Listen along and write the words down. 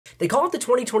They call it the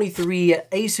 2023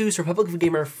 Asus Republic of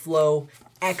Gamer Flow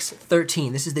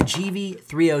X13. This is the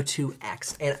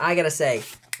GV302X. And I gotta say,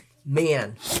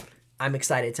 man, I'm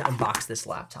excited to unbox this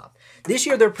laptop. This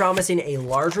year, they're promising a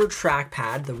larger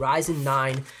trackpad, the Ryzen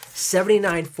 9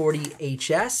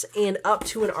 7940HS, and up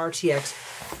to an RTX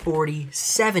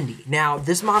 4070. Now,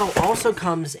 this model also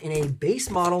comes in a base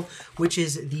model, which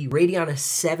is the Radeon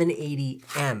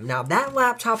 780M. Now, that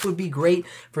laptop would be great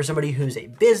for somebody who's a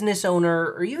business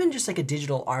owner, or even just like a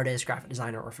digital artist, graphic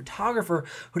designer, or photographer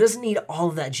who doesn't need all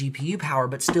of that GPU power,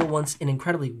 but still wants an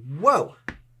incredibly, whoa.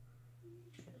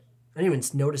 I didn't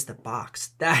even notice the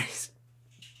box. That is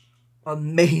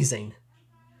amazing.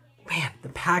 Man, the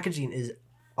packaging is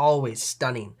always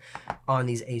stunning on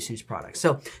these Asus products.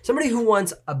 So somebody who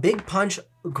wants a big punch,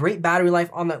 great battery life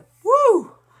on the,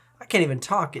 woo! I can't even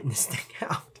talk getting this thing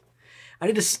out. I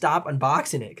need to stop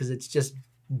unboxing it because it's just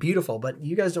beautiful, but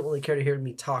you guys don't really care to hear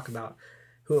me talk about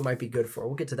who it might be good for.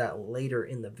 We'll get to that later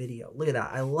in the video. Look at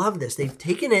that. I love this. They've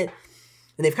taken it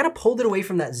and they've kind of pulled it away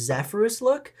from that Zephyrus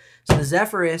look. So the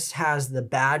Zephyrus has the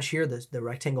badge here, the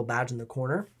rectangle badge in the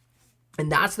corner. And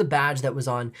that's the badge that was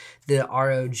on the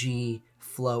ROG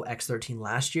Flow X13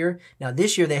 last year. Now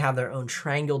this year they have their own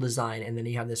triangle design, and then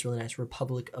you have this really nice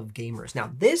Republic of Gamers.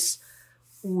 Now this,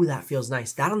 ooh, that feels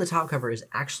nice. That on the top cover is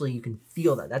actually, you can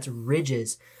feel that. That's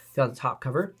ridges throughout the top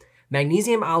cover.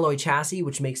 Magnesium alloy chassis,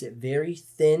 which makes it very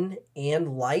thin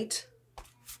and light,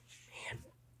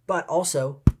 but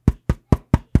also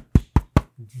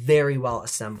very well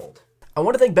assembled. I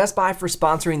want to thank Best Buy for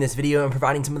sponsoring this video and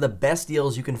providing some of the best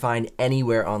deals you can find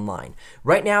anywhere online.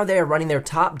 Right now, they are running their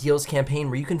top deals campaign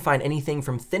where you can find anything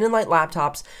from thin and light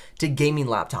laptops to gaming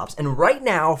laptops. And right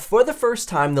now, for the first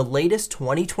time, the latest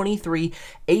 2023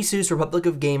 Asus Republic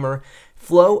of Gamer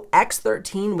Flow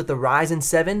X13 with the Ryzen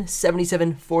 7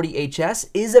 7740HS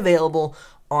is available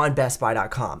on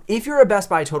bestbuy.com. If you're a Best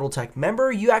Buy Total Tech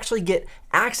member, you actually get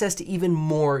access to even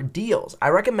more deals. I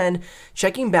recommend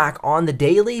checking back on the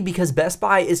daily because Best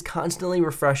Buy is constantly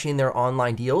refreshing their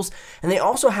online deals, and they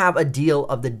also have a deal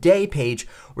of the day page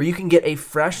where you can get a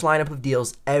fresh lineup of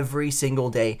deals every single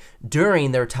day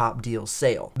during their top deals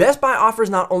sale. Best Buy offers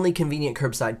not only convenient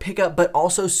curbside pickup, but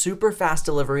also super fast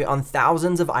delivery on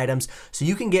thousands of items so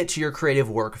you can get to your creative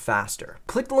work faster.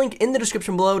 Click the link in the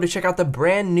description below to check out the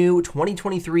brand new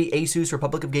 2023 Asus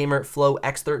Republic of Gamer Flow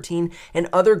X13 and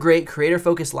other great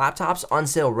creator-focused laptops on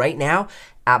sale right now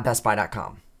at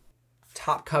bestbuy.com.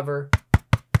 Top cover,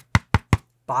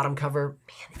 bottom cover,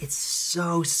 man, it's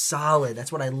so solid.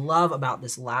 That's what I love about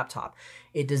this laptop.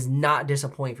 It does not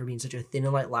disappoint for being such a thin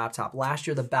and light laptop. Last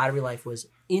year, the battery life was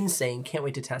insane. Can't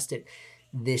wait to test it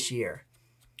this year.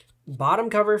 Bottom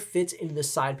cover fits into the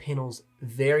side panels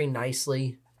very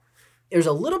nicely. There's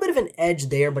a little bit of an edge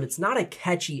there, but it's not a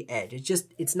catchy edge.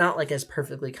 It's not like as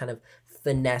perfectly kind of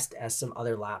finessed as some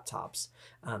other laptops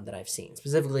that I've seen.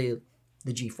 Specifically,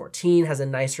 the G14 has a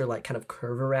nicer like kind of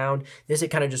curve around. This, it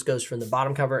kind of just goes from the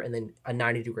bottom cover and then a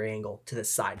 90-degree angle to the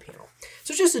side panel.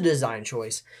 So it's just a design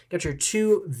choice. Got your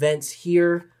two vents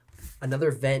here, another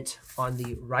vent on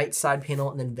the right side panel,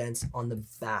 and then vents on the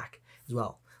back as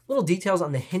well. Little details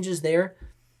on the hinges there.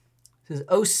 It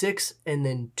says 06 and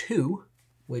then 2,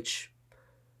 which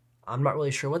I'm not really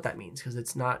sure what that means because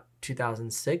it's not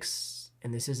 2006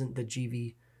 and this isn't the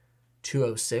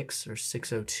GV206 or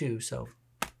 602. So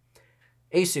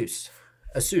Asus,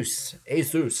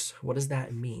 what does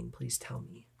that mean? Please tell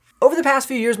me. Over the past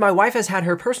few years, my wife has had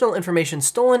her personal information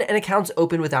stolen and accounts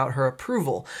opened without her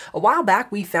approval. A while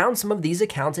back, we found some of these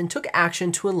accounts and took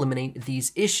action to eliminate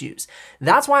these issues.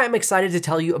 That's why I'm excited to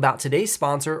tell you about today's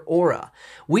sponsor, Aura.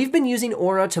 We've been using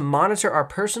Aura to monitor our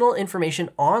personal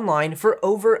information online for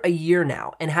over a year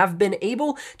now and have been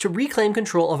able to reclaim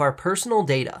control of our personal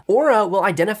data. Aura will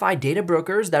identify data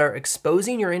brokers that are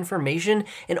exposing your information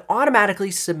and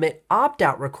automatically submit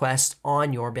opt-out requests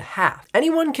on your behalf.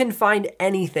 Anyone can find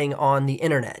anything on the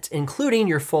internet, including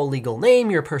your full legal name,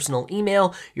 your personal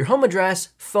email, your home address,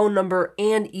 phone number,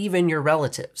 and even your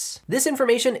relatives. This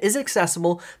information is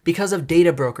accessible because of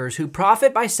data brokers who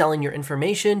profit by selling your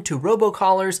information to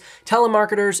robocallers,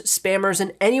 telemarketers, spammers,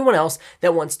 and anyone else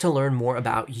that wants to learn more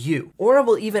about you. Aura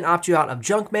will even opt you out of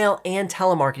junk mail and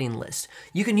telemarketing lists.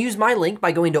 You can use my link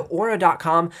by going to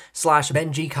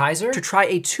aura.com/BenjiKaiser to try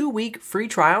a 2-week free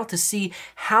trial to see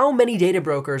how many data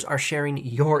brokers are sharing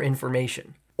your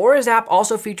information. Aura's app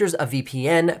also features a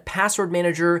VPN, password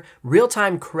manager,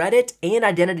 real-time credit and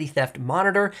identity theft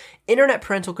monitor, internet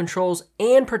parental controls,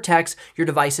 and protects your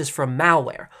devices from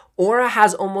malware. Aura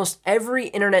has almost every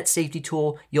internet safety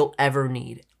tool you'll ever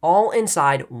need, all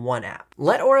inside one app.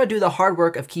 Let Aura do the hard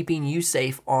work of keeping you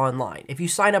safe online. If you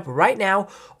sign up right now,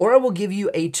 Aura will give you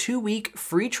a 2-week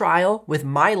free trial with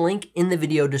my link in the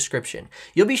video description.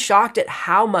 You'll be shocked at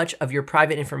how much of your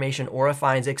private information Aura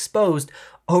finds exposed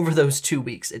over those 2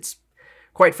 weeks. It's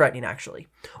quite frightening, actually.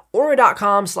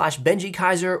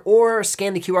 Aura.com/BenjiKaiser or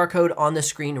scan the QR code on the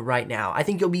screen right now. I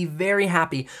think you'll be very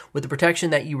happy with the protection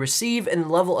that you receive and the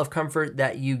level of comfort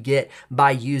that you get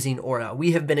by using Aura.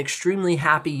 We have been extremely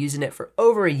happy using it for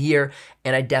over a year,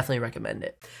 and I definitely recommend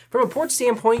it. From a port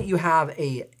standpoint, you have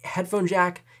a headphone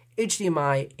jack,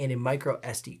 HDMI, and a micro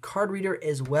SD card reader,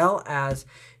 as well as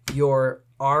your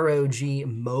ROG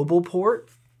mobile port.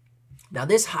 Now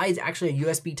this hides actually a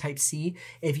USB Type-C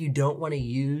if you don't want to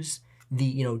use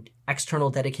the external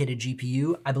dedicated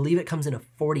GPU. I believe it comes in a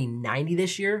 4090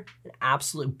 this year, an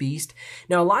absolute beast.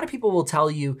 Now a lot of people will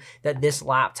tell you that this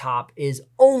laptop is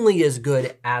only as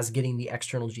good as getting the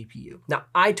external GPU. Now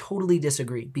I totally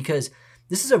disagree because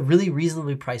this is a really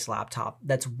reasonably priced laptop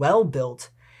that's well built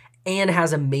and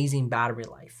has amazing battery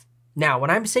life. Now, when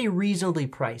I say reasonably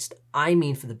priced, I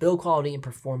mean for the build quality and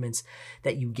performance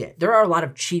that you get. There are a lot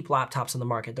of cheap laptops on the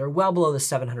market. They're well below the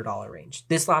 $700 range.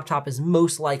 This laptop is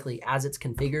most likely, as it's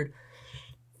configured,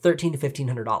 $1,300 to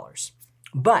 $1,500.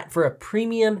 But for a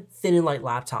premium thin and light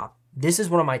laptop, this is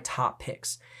one of my top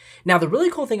picks. Now, the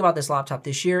really cool thing about this laptop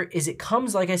this year is it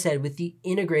comes, like I said, with the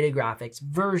integrated graphics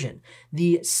version,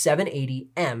 the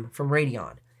 780M from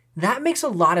Radeon. That makes a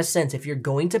lot of sense if you're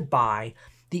going to buy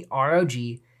the ROG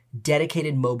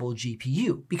dedicated mobile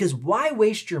GPU, because why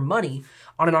waste your money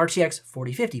on an RTX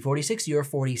 4050, 4060, or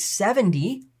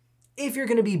 4070 if you're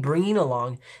going to be bringing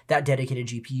along that dedicated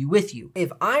GPU with you? If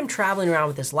I'm traveling around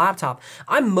with this laptop,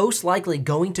 I'm most likely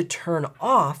going to turn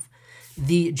off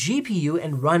the GPU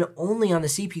and run only on the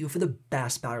CPU for the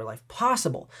best battery life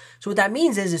possible. So what that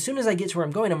means is as soon as I get to where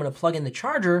I'm going, I'm going to plug in the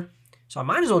charger. So I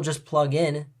might as well just plug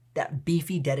in that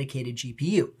beefy dedicated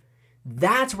GPU.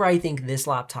 That's where I think this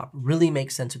laptop really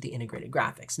makes sense with the integrated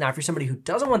graphics. Now, if you're somebody who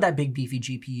doesn't want that big beefy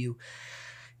GPU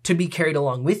to be carried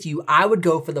along with you, I would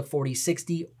go for the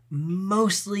 4060.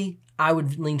 Mostly, I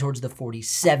would lean towards the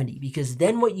 4070 because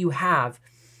then what you have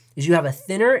is you have a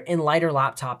thinner and lighter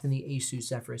laptop than the Asus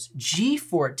Zephyrus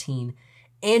G14,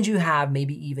 and you have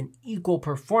maybe even equal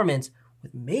performance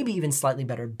with maybe even slightly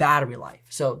better battery life.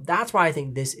 So that's why I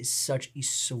think this is such a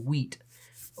sweet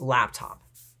laptop.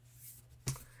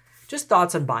 Just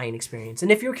thoughts on buying experience. And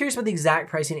if you're curious about the exact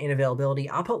pricing and availability,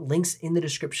 I'll put links in the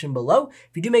description below.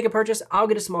 If you do make a purchase, I'll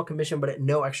get a small commission, but at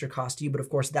no extra cost to you. But of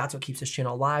course, that's what keeps this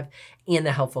channel alive and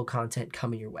the helpful content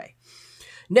coming your way.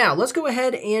 Now, let's go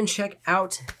ahead and check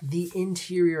out the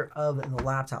interior of the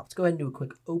laptop. Let's go ahead and do a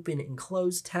quick open and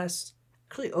close test.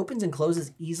 Actually opens and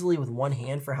closes easily with one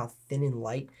hand for how thin and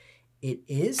light it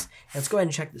is. Let's go ahead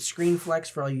and check the screen flex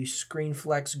for all you screen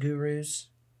flex gurus.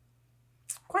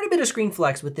 Quite a bit of screen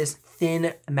flex with this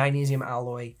thin magnesium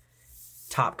alloy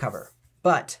top cover,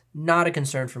 but not a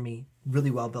concern for me.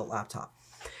 Really well built laptop.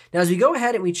 Now, as we go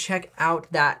ahead and we check out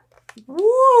that,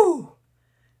 woo,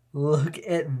 look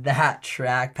at that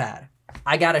trackpad.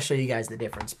 I gotta show you guys the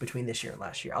difference between this year and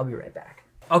last year. I'll be right back.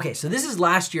 Okay, so this is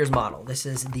last year's model. This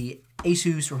is the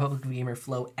Asus Republic of Gamer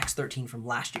Flow X13 from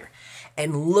last year.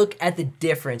 And look at the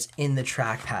difference in the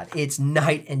trackpad. It's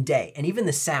night and day, and even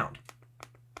the sound.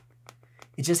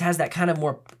 It just has that kind of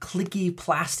more clicky,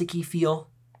 plasticky feel.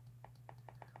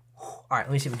 All right,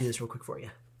 let me see if I can do this real quick for you.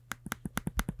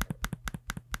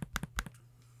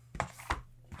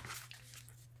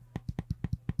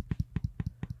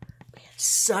 Man,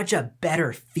 such a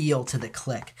better feel to the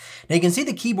click. Now you can see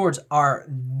the keyboards are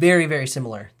very, very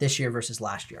similar this year versus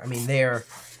last year. I mean,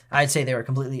 I'd say they are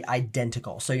completely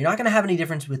identical. So you're not gonna have any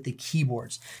difference with the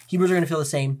keyboards. Keyboards are gonna feel the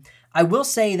same. I will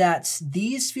say that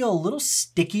these feel a little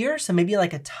stickier, so maybe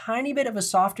like a tiny bit of a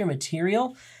softer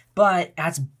material, but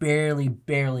that's barely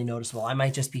noticeable. I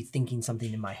might just be thinking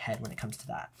something in my head when it comes to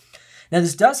that. Now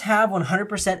this does have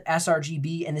 100%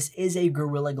 sRGB, and this is a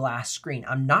Gorilla Glass screen.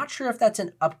 I'm not sure if that's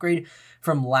an upgrade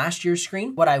from last year's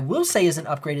screen. What I will say is an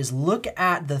upgrade is look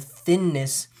at the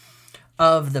thinness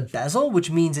of the bezel, which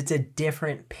means it's a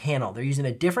different panel. They're using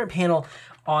a different panel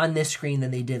on this screen than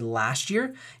they did last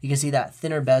year. You can see that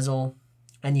thinner bezel,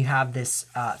 and you have this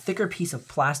thicker piece of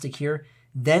plastic here.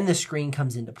 Then the screen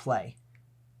comes into play.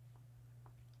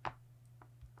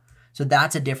 So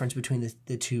that's a difference between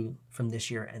the two from this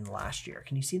year and last year.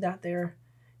 Can you see that there?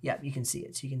 Yeah, you can see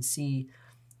it. So you can see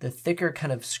the thicker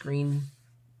kind of screen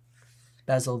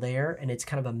bezel there, and it's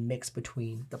kind of a mix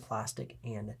between the plastic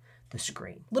and the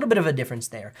screen. A little bit of a difference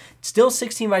there. Still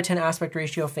 16:10 aspect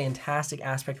ratio, fantastic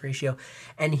aspect ratio.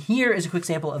 And here is a quick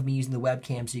sample of me using the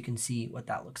webcam so you can see what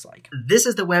that looks like. This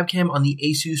is the webcam on the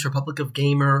Asus Republic of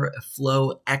Gamer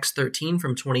Flow X13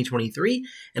 from 2023,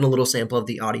 and a little sample of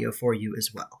the audio for you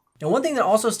as well. Now, one thing that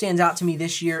also stands out to me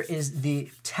this year is the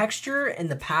texture and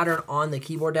the pattern on the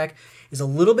keyboard deck is a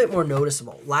little bit more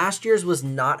noticeable. Last year's was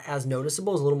not as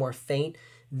noticeable, it was a little more faint.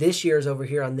 This year's over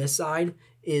here on this side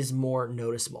is more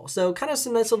noticeable. So kind of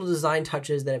some nice little design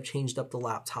touches that have changed up the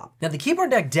laptop. Now the keyboard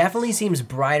deck definitely seems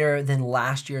brighter than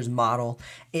last year's model.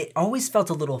 It always felt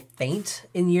a little faint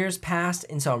in years past,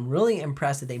 and so I'm really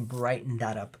impressed that they brightened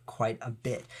that up quite a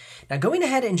bit. Now going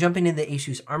ahead and jumping into the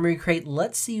Asus Armoury-Crate,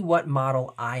 let's see what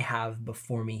model I have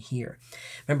before me here.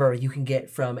 Remember, you can get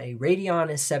from a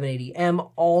Radeon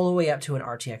 780M all the way up to an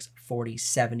RTX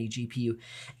 4070 GPU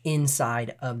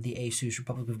inside of the Asus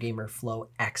Republic of Gamer Flow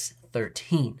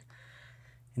X13. And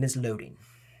it's loading.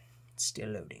 It's still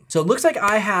loading. So it looks like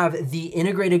I have the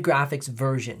integrated graphics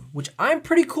version, which I'm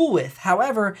pretty cool with.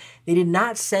 However, they did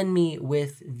not send me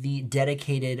with the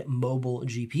dedicated mobile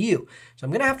GPU. So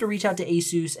I'm gonna have to reach out to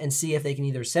Asus and see if they can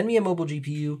either send me a mobile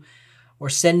GPU or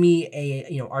send me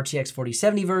a RTX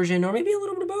 4070 version, or maybe a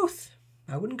little bit of both.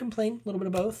 I wouldn't complain, a little bit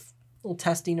of both. A little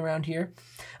testing around here.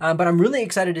 But I'm really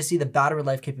excited to see the battery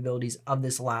life capabilities of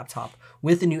this laptop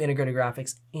with the new integrated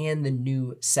graphics and the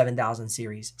new 7000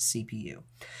 series CPU.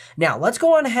 Now, let's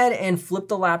go on ahead and flip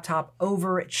the laptop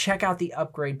over, check out the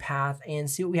upgrade path, and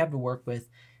see what we have to work with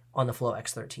on the Flow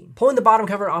X13. Pulling the bottom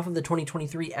cover off of the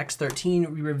 2023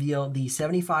 X13, we reveal the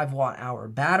 75 watt-hour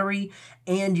battery,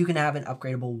 and you can have an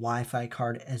upgradable Wi-Fi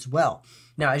card as well.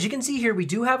 Now, as you can see here, we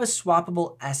do have a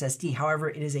swappable SSD. However,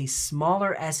 it is a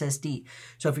smaller SSD.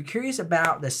 So if you're curious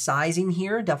about the sizing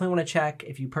here, definitely want to check,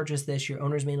 if you purchase this, your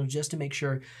owner's manual, just to make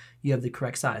sure you have the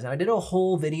correct size. Now, I did a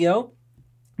whole video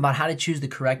about how to choose the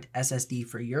correct SSD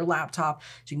for your laptop, so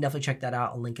you can definitely check that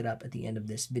out. I'll link it up at the end of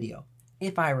this video,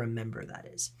 if I remember, that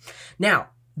is. Now,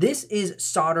 this is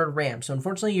soldered RAM. So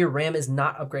unfortunately, your RAM is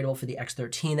not upgradable for the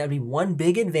X13. That would be one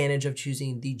big advantage of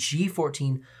choosing the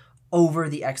G14 over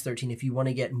the X13 if you want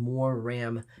to get more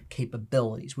RAM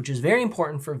capabilities, which is very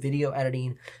important for video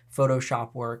editing,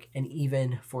 Photoshop work, and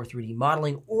even for 3D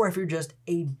modeling, or if you're just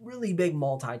a really big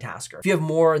multitasker. If you have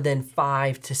more than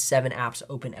 5 to 7 apps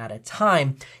open at a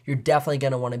time, you're definitely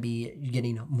going to want to be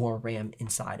getting more RAM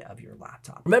inside of your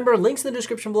laptop. Remember, links in the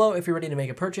description below if you're ready to make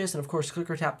a purchase, and of course, click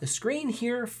or tap the screen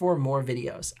here for more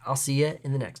videos. I'll see you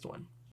in the next one.